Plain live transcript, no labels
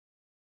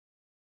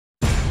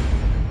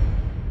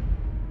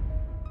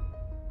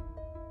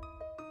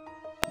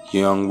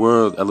Young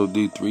World,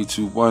 LOD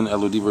 321,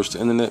 LOD versus the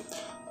internet.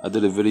 I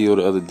did a video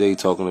the other day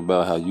talking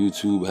about how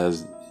YouTube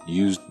has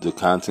used the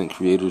content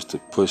creators to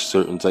push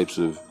certain types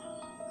of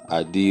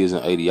ideas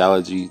and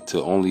ideology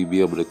to only be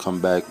able to come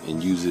back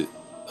and use it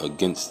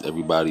against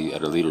everybody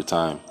at a later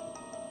time.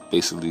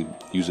 Basically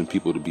using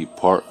people to be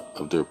part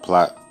of their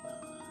plot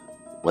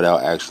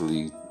without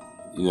actually,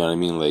 you know what I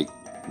mean, like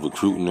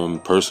recruiting them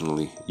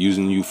personally,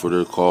 using you for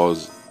their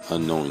cause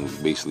unknowingly,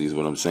 basically is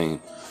what I'm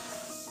saying.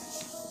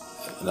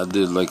 And I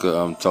did like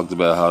talked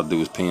about how they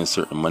was paying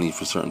certain money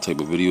for certain type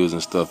of videos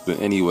and stuff.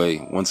 But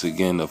anyway, once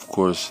again, of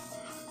course,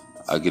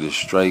 I get a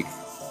strike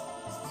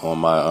on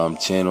my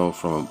channel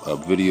from a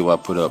video I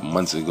put up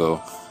months ago,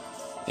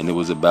 and it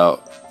was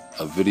about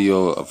a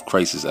video of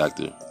Crisis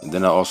Actor. And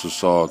then I also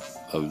saw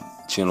a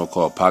channel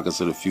called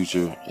Pockets of the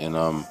Future, and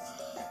I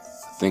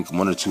think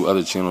one or two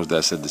other channels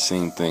that said the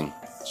same thing.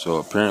 So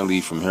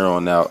apparently from here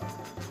on out,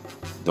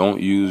 don't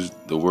use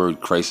the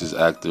word Crisis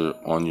Actor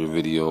on your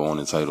video on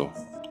the title.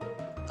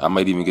 I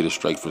might even get a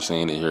strike for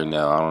saying it here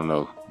now, I don't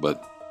know,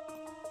 but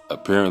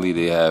apparently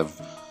they have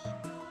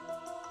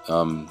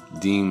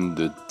deemed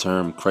the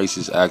term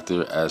crisis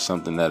actor as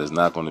something that is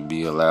not going to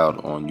be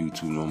allowed on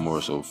YouTube no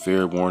more. So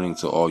fair warning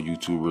to all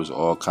YouTubers,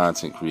 all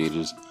content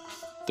creators,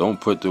 don't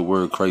put the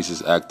word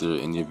crisis actor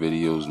in your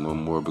videos no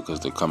more,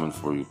 because they're coming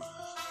for you.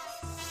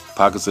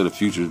 Pockets of the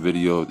Future's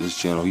video, this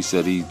channel, he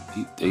said they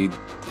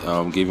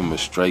gave him a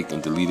strike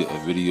and deleted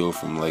a video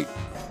from like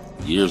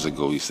years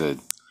ago, he said.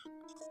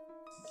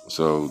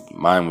 So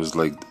mine was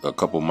like a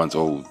couple months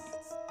old.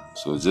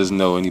 So just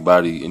know,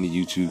 anybody, any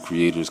YouTube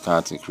creators,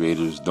 content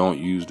creators, don't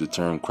use the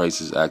term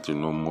crisis actor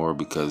no more,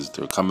 because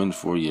they're coming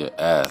for your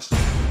ass.